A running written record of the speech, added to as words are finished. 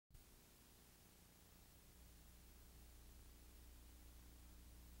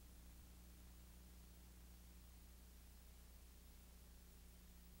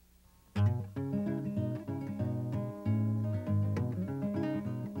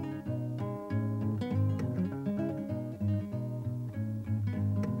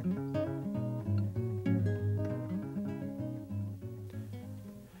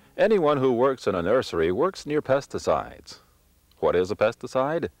Anyone who works in a nursery works near pesticides. What is a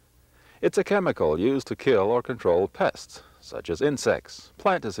pesticide? It's a chemical used to kill or control pests, such as insects,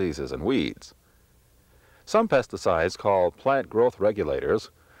 plant diseases, and weeds. Some pesticides, called plant growth regulators,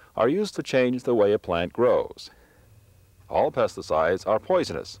 are used to change the way a plant grows. All pesticides are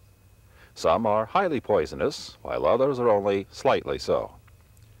poisonous. Some are highly poisonous, while others are only slightly so.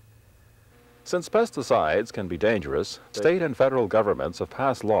 Since pesticides can be dangerous, state and federal governments have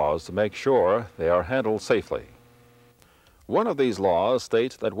passed laws to make sure they are handled safely. One of these laws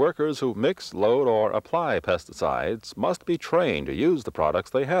states that workers who mix, load, or apply pesticides must be trained to use the products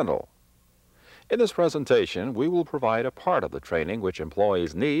they handle. In this presentation, we will provide a part of the training which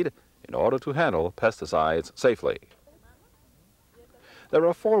employees need in order to handle pesticides safely. There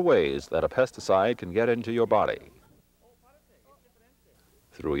are 4 ways that a pesticide can get into your body.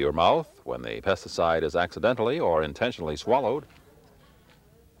 Through your mouth, when the pesticide is accidentally or intentionally swallowed.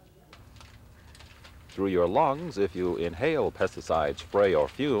 Through your lungs, if you inhale pesticide spray or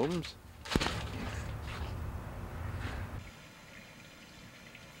fumes.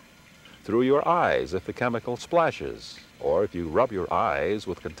 Through your eyes, if the chemical splashes, or if you rub your eyes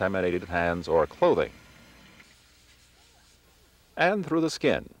with contaminated hands or clothing. And through the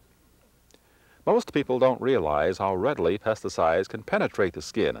skin. Most people don't realize how readily pesticides can penetrate the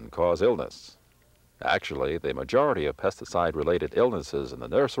skin and cause illness. Actually, the majority of pesticide-related illnesses in the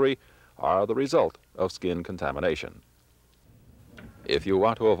nursery are the result of skin contamination. If you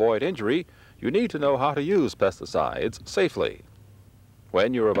want to avoid injury, you need to know how to use pesticides safely.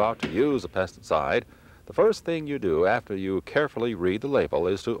 When you're about to use a pesticide, the first thing you do after you carefully read the label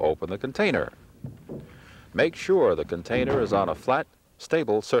is to open the container. Make sure the container is on a flat,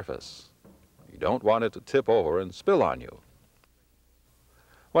 stable surface. You don't want it to tip over and spill on you.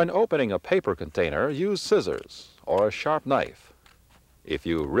 When opening a paper container, use scissors or a sharp knife. If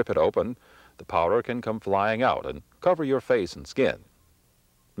you rip it open, the powder can come flying out and cover your face and skin.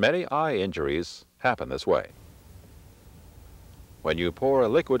 Many eye injuries happen this way. When you pour a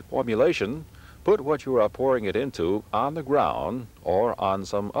liquid formulation, put what you are pouring it into on the ground or on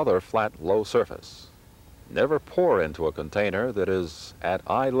some other flat, low surface. Never pour into a container that is at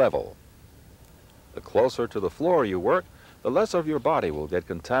eye level. The closer to the floor you work, the less of your body will get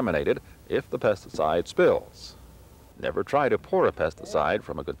contaminated if the pesticide spills. Never try to pour a pesticide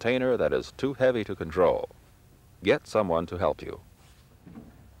from a container that is too heavy to control. Get someone to help you.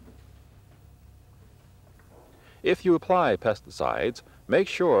 If you apply pesticides, make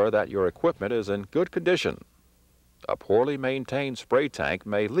sure that your equipment is in good condition. A poorly maintained spray tank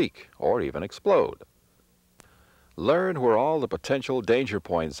may leak or even explode. Learn where all the potential danger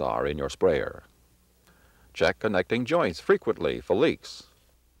points are in your sprayer. Check connecting joints frequently for leaks.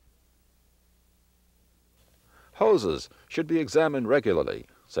 Hoses should be examined regularly,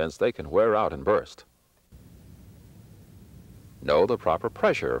 since they can wear out and burst. Know the proper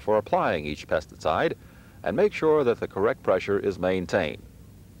pressure for applying each pesticide, and make sure that the correct pressure is maintained.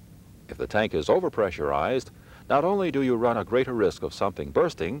 If the tank is overpressurized, not only do you run a greater risk of something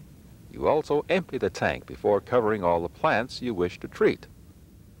bursting, you also empty the tank before covering all the plants you wish to treat.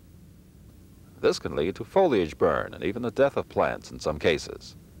 This can lead to foliage burn and even the death of plants in some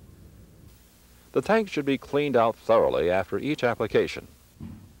cases. The tank should be cleaned out thoroughly after each application.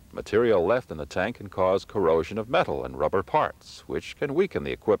 Material left in the tank can cause corrosion of metal and rubber parts, which can weaken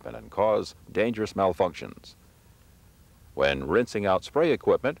the equipment and cause dangerous malfunctions. When rinsing out spray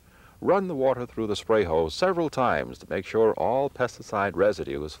equipment, run the water through the spray hose several times to make sure all pesticide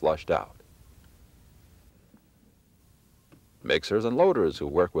residue is flushed out. Mixers and loaders who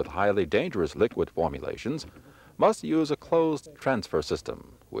work with highly dangerous liquid formulations must use a closed transfer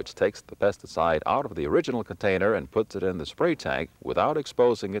system, which takes the pesticide out of the original container and puts it in the spray tank without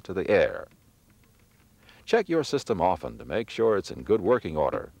exposing it to the air. Check your system often to make sure it's in good working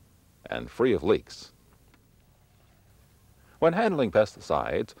order and free of leaks. When handling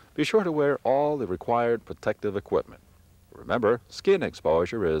pesticides, be sure to wear all the required protective equipment. Remember, skin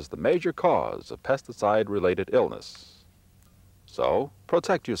exposure is the major cause of pesticide-related illness. So,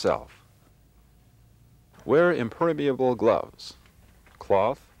 protect yourself. Wear impermeable gloves.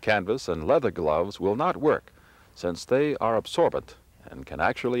 Cloth, canvas, and leather gloves will not work since they are absorbent and can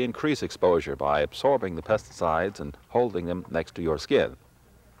actually increase exposure by absorbing the pesticides and holding them next to your skin.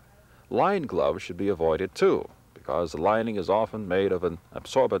 Lined gloves should be avoided too, because the lining is often made of an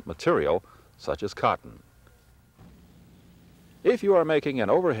absorbent material such as cotton. If you are making an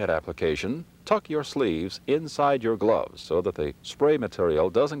overhead application, tuck your sleeves inside your gloves so that the spray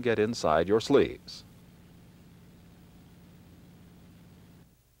material doesn't get inside your sleeves.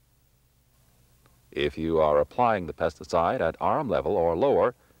 If you are applying the pesticide at arm level or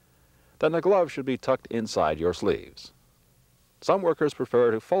lower, then the glove should be tucked inside your sleeves. Some workers prefer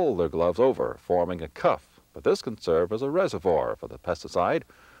to fold their gloves over, forming a cuff, but this can serve as a reservoir for the pesticide,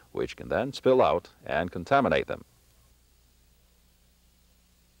 which can then spill out and contaminate them.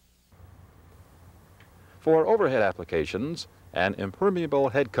 For overhead applications, an impermeable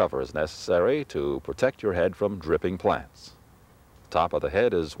head cover is necessary to protect your head from dripping plants. The top of the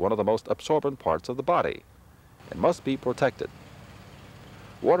head is one of the most absorbent parts of the body and must be protected.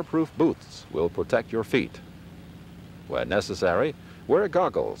 Waterproof boots will protect your feet. When necessary, wear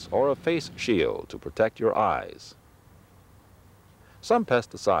goggles or a face shield to protect your eyes. Some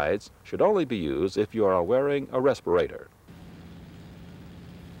pesticides should only be used if you are wearing a respirator.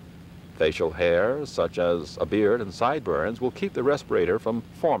 Facial hair, such as a beard and sideburns, will keep the respirator from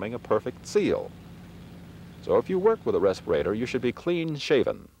forming a perfect seal. So if you work with a respirator, you should be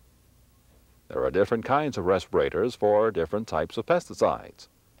clean-shaven. There are different kinds of respirators for different types of pesticides.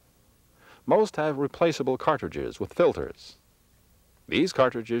 Most have replaceable cartridges with filters. These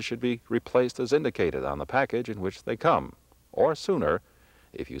cartridges should be replaced as indicated on the package in which they come, or sooner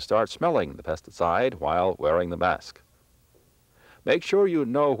if you start smelling the pesticide while wearing the mask. Make sure you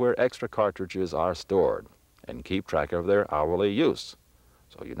know where extra cartridges are stored and keep track of their hourly use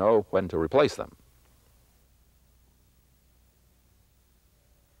so you know when to replace them.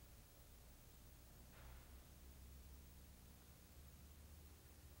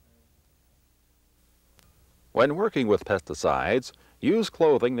 When working with pesticides, use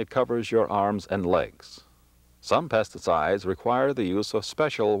clothing that covers your arms and legs. Some pesticides require the use of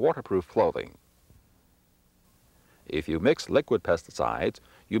special waterproof clothing. If you mix liquid pesticides,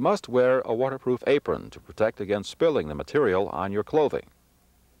 you must wear a waterproof apron to protect against spilling the material on your clothing.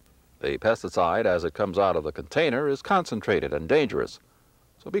 The pesticide, as it comes out of the container, is concentrated and dangerous,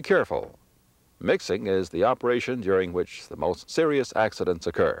 so be careful. Mixing is the operation during which the most serious accidents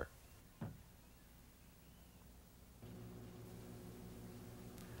occur.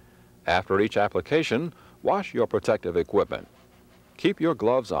 After each application, wash your protective equipment. Keep your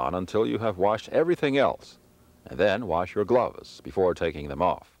gloves on until you have washed everything else, and then wash your gloves before taking them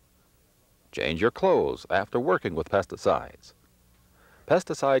off. Change your clothes after working with pesticides.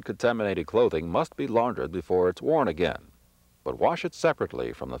 Pesticide-contaminated clothing must be laundered before it's worn again, but wash it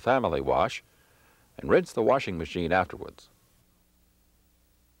separately from the family wash and rinse the washing machine afterwards.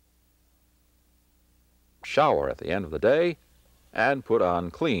 Shower at the end of the day and put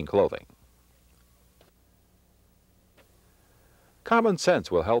on clean clothing. Common sense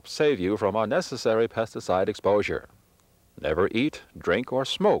will help save you from unnecessary pesticide exposure. Never eat, drink, or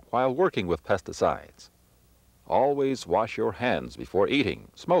smoke while working with pesticides. Always wash your hands before eating,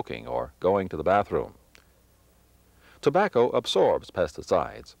 smoking, or going to the bathroom. Tobacco absorbs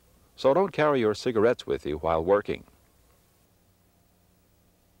pesticides, so don't carry your cigarettes with you while working.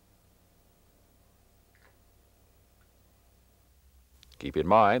 Keep in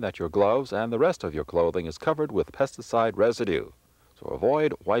mind that your gloves and the rest of your clothing is covered with pesticide residue, so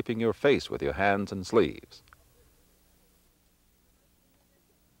avoid wiping your face with your hands and sleeves.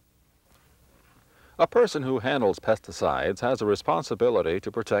 A person who handles pesticides has a responsibility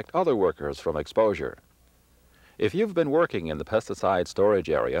to protect other workers from exposure. If you've been working in the pesticide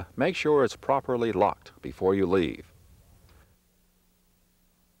storage area, make sure it's properly locked before you leave.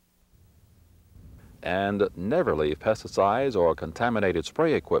 And never leave pesticides or contaminated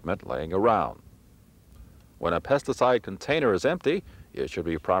spray equipment laying around. When a pesticide container is empty, it should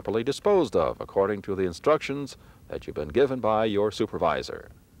be properly disposed of according to the instructions that you've been given by your supervisor.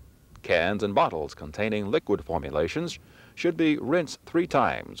 Cans and bottles containing liquid formulations should be rinsed 3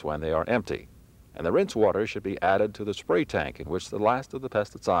 times when they are empty, and the rinse water should be added to the spray tank in which the last of the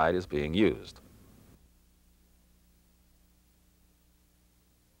pesticide is being used.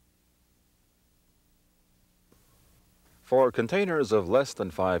 For containers of less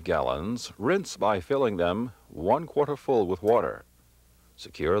than 5 gallons, rinse by filling them 1/4 full with water.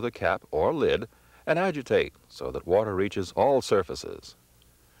 Secure the cap or lid and agitate so that water reaches all surfaces.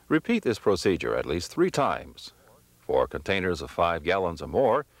 Repeat this procedure at least 3 times. For containers of 5 gallons or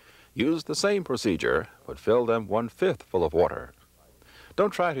more, use the same procedure, but fill them 1/5 full of water.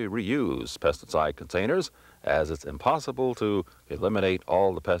 Don't try to reuse pesticide containers, as it's impossible to eliminate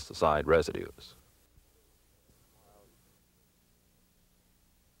all the pesticide residues.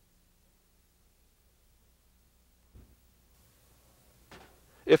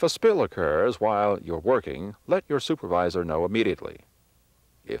 If a spill occurs while you're working, let your supervisor know immediately.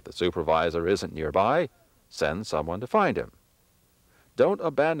 If the supervisor isn't nearby, send someone to find him. Don't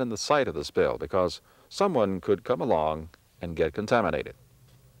abandon the site of the spill because someone could come along and get contaminated.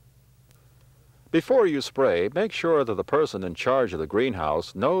 Before you spray, make sure that the person in charge of the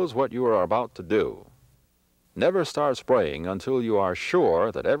greenhouse knows what you are about to do. Never start spraying until you are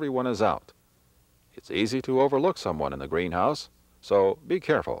sure that everyone is out. It's easy to overlook someone in the greenhouse, so be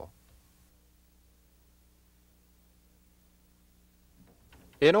careful.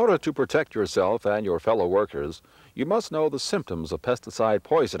 In order to protect yourself and your fellow workers, you must know the symptoms of pesticide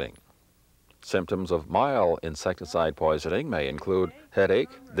poisoning. Symptoms of mild insecticide poisoning may include headache,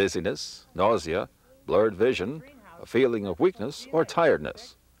 dizziness, nausea, blurred vision, a feeling of weakness or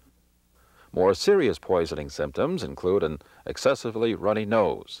tiredness. More serious poisoning symptoms include an excessively runny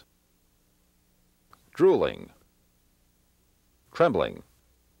nose, drooling, trembling,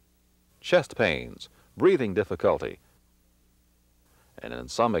 chest pains, breathing difficulty, and in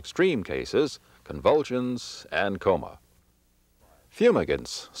some extreme cases, convulsions and coma.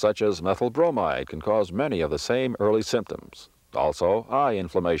 Fumigants, such as methyl bromide, can cause many of the same early symptoms. Also, eye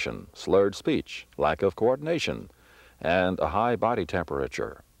inflammation, slurred speech, lack of coordination, and a high body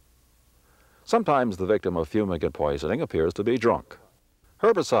temperature. Sometimes the victim of fumigant poisoning appears to be drunk.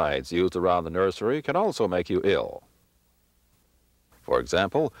 Herbicides used around the nursery can also make you ill. For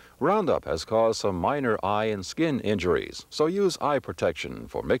example, Roundup has caused some minor eye and skin injuries, so use eye protection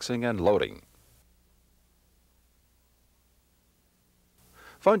for mixing and loading.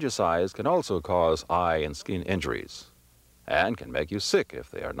 Fungicides can also cause eye and skin injuries and can make you sick if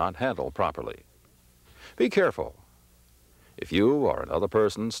they are not handled properly. Be careful. If you or another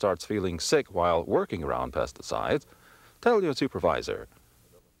person starts feeling sick while working around pesticides, tell your supervisor.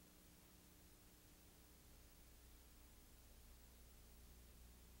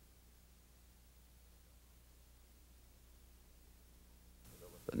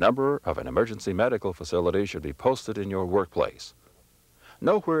 The number of an emergency medical facility should be posted in your workplace.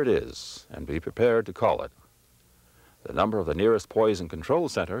 Know where it is and be prepared to call it. The number of the nearest poison control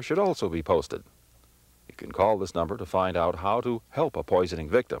center should also be posted. You can call this number to find out how to help a poisoning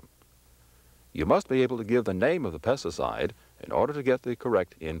victim. You must be able to give the name of the pesticide in order to get the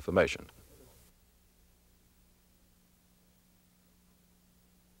correct information.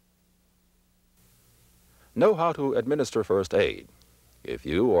 Know how to administer first aid. If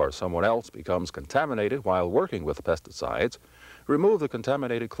you or someone else becomes contaminated while working with pesticides, remove the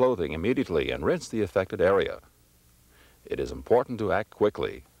contaminated clothing immediately and rinse the affected area. It is important to act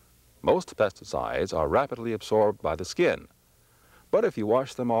quickly. Most pesticides are rapidly absorbed by the skin, but if you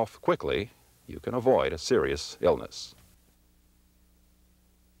wash them off quickly, you can avoid a serious illness.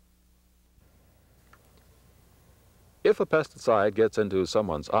 If a pesticide gets into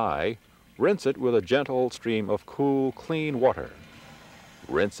someone's eye, rinse it with a gentle stream of cool, clean water.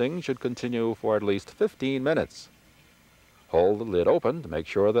 Rinsing should continue for at least 15 minutes. Hold the lid open to make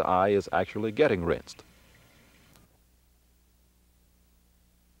sure the eye is actually getting rinsed.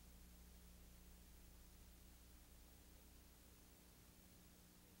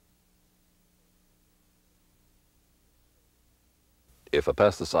 If a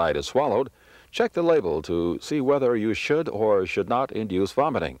pesticide is swallowed, check the label to see whether you should or should not induce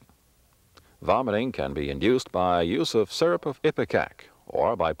vomiting. Vomiting can be induced by use of syrup of ipecac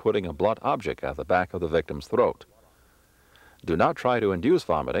or by putting a blunt object at the back of the victim's throat. Do not try to induce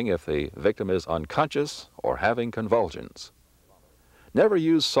vomiting if the victim is unconscious or having convulsions. Never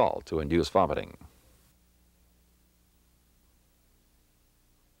use salt to induce vomiting.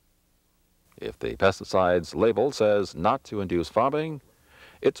 If the pesticide's label says not to induce vomiting,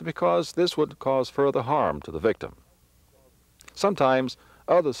 it's because this would cause further harm to the victim. Sometimes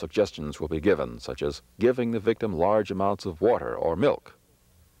other suggestions will be given, such as giving the victim large amounts of water or milk.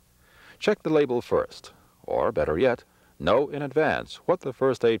 Check the label first, or better yet, know in advance what the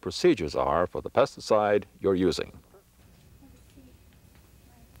first aid procedures are for the pesticide you're using.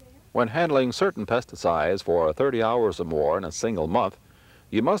 When handling certain pesticides for 30 hours or more in a single month,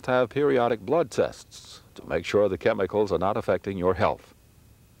 you must have periodic blood tests to make sure the chemicals are not affecting your health.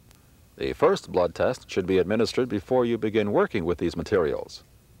 The first blood test should be administered before you begin working with these materials.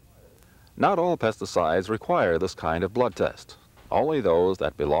 Not all pesticides require this kind of blood test, only those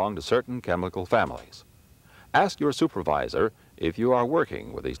that belong to certain chemical families. Ask your supervisor if you are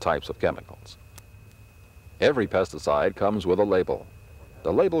working with these types of chemicals. Every pesticide comes with a label.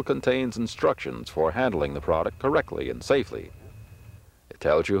 The label contains instructions for handling the product correctly and safely. It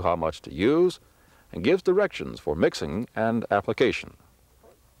tells you how much to use and gives directions for mixing and application.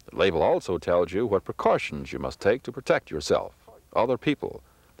 The label also tells you what precautions you must take to protect yourself, other people,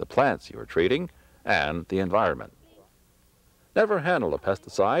 the plants you are treating, and the environment. Never handle a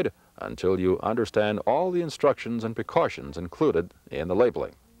pesticide until you understand all the instructions and precautions included in the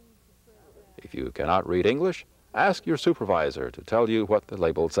labeling. If you cannot read English, ask your supervisor to tell you what the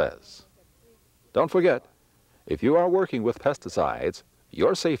label says. Don't forget, if you are working with pesticides,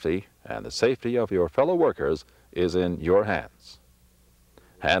 your safety and the safety of your fellow workers is in your hands.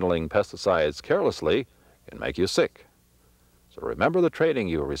 Handling pesticides carelessly can make you sick. So remember the training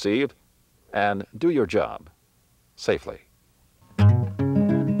you received and do your job safely.